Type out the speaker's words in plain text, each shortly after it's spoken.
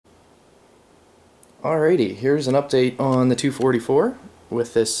Alrighty, here's an update on the 244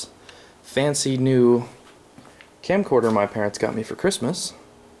 with this fancy new camcorder my parents got me for Christmas.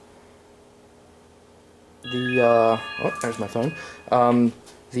 Oh, there's my phone.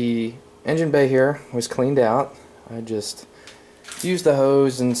 The engine bay here was cleaned out. I just used the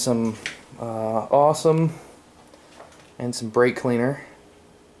hose and some Awesome and some brake cleaner.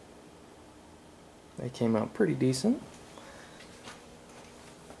 They came out pretty decent.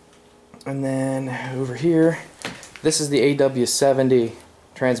 And then over here, this is the AW70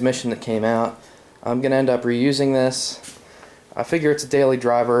 transmission that came out. I'm going to end up reusing this. I figure it's a daily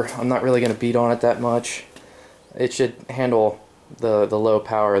driver. I'm not really going to beat on it that much. It should handle the low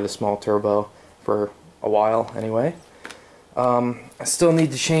power of the small turbo for a while anyway. I still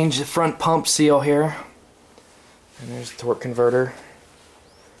need to change the front pump seal here. And there's the torque converter.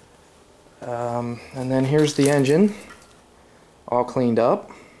 And then here's the engine, all cleaned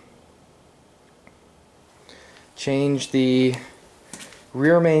up. Change the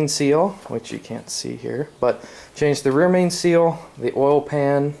rear main seal, which you can't see here, but changed the rear main seal, the oil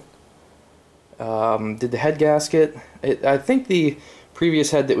pan, did the head gasket. I think the previous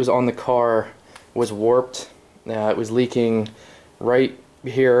head that was on the car was warped. It was leaking right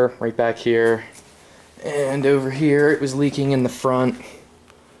here, right back here, and over here it was leaking in the front.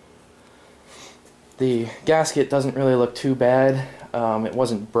 The gasket doesn't really look too bad. It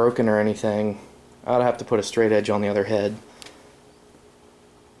wasn't broken or anything. I'd have to put a straight edge on the other head.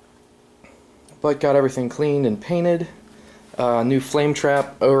 But got everything cleaned and painted. New flame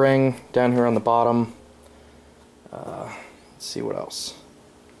trap O-ring down here on the bottom. Let's see what else.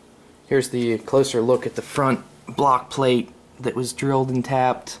 Here's the closer look at the front block plate that was drilled and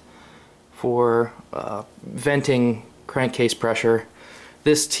tapped for venting crankcase pressure.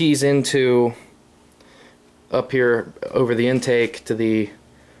 This tees into up here over the intake to the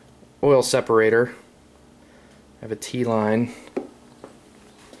oil separator. I have a T-line.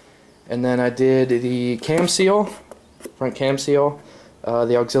 And then I did the cam seal, front cam seal,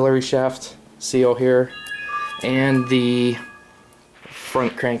 the auxiliary shaft seal here, and the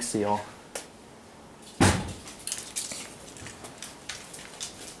front crank seal.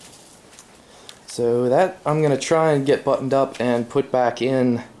 So that I'm going to try and get buttoned up and put back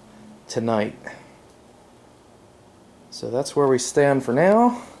in tonight. So that's where we stand for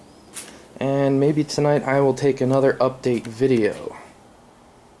now, and maybe tonight I will take another update video.